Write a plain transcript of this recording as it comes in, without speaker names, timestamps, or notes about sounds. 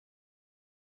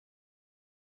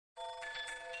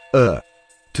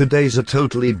Today's a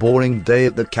totally boring day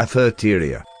at the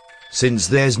cafeteria. Since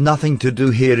there's nothing to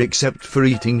do here except for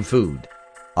eating food.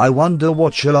 I wonder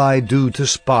what shall I do to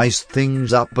spice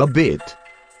things up a bit.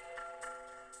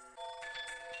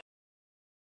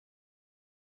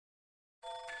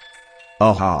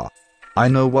 Aha! I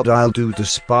know what I'll do to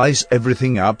spice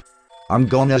everything up. I'm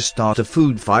gonna start a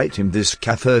food fight in this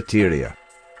cafeteria.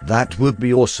 That would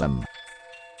be awesome.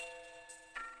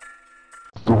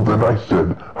 So then I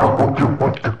said, how would you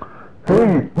like to...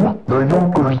 Hey, what's the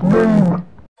youngster's name?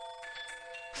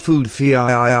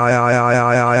 Foodfight.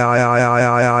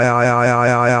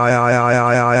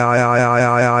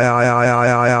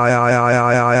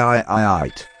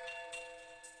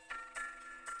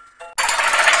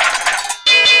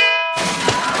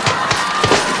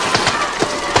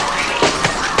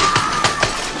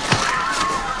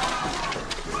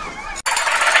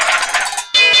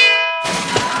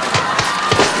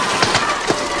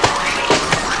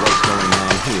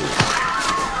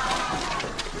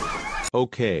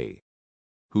 Okay.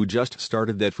 Who just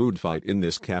started that food fight in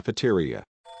this cafeteria?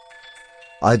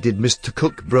 I did, Mr.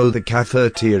 Cook, bro, the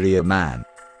cafeteria man.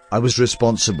 I was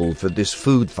responsible for this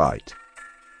food fight.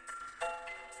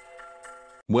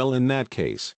 Well, in that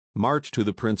case, march to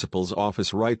the principal's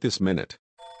office right this minute.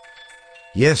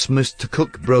 Yes, Mr.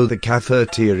 Cook, bro, the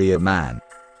cafeteria man.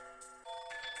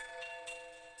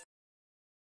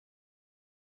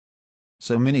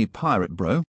 So Mini Pirate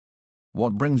Bro,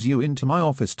 what brings you into my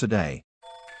office today?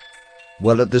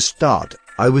 Well, at the start,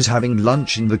 I was having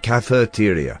lunch in the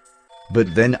cafeteria.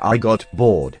 But then I got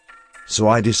bored. So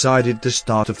I decided to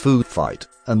start a food fight,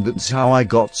 and that's how I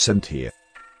got sent here.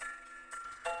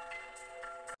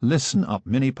 Listen up,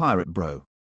 Mini Pirate Bro.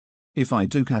 If I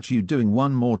do catch you doing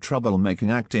one more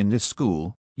troublemaking act in this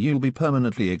school, you'll be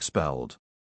permanently expelled.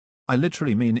 I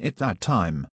literally mean it that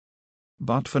time.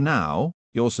 But for now,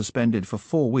 you're suspended for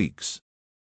 4 weeks.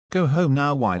 Go home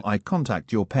now while I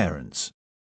contact your parents.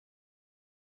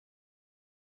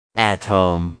 At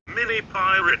home. Mini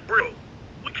Pirate Bro,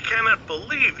 we cannot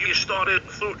believe you started a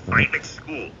food fight at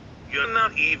school. You're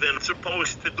not even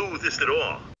supposed to do this at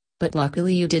all. But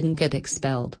luckily you didn't get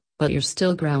expelled, but you're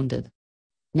still grounded.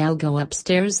 Now go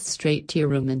upstairs straight to your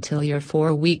room until your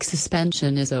 4-week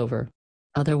suspension is over.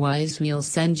 Otherwise we'll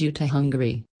send you to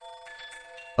Hungary.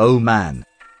 Oh man.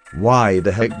 Why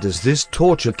the heck does this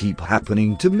torture keep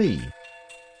happening to me?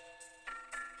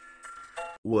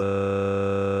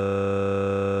 Whoa.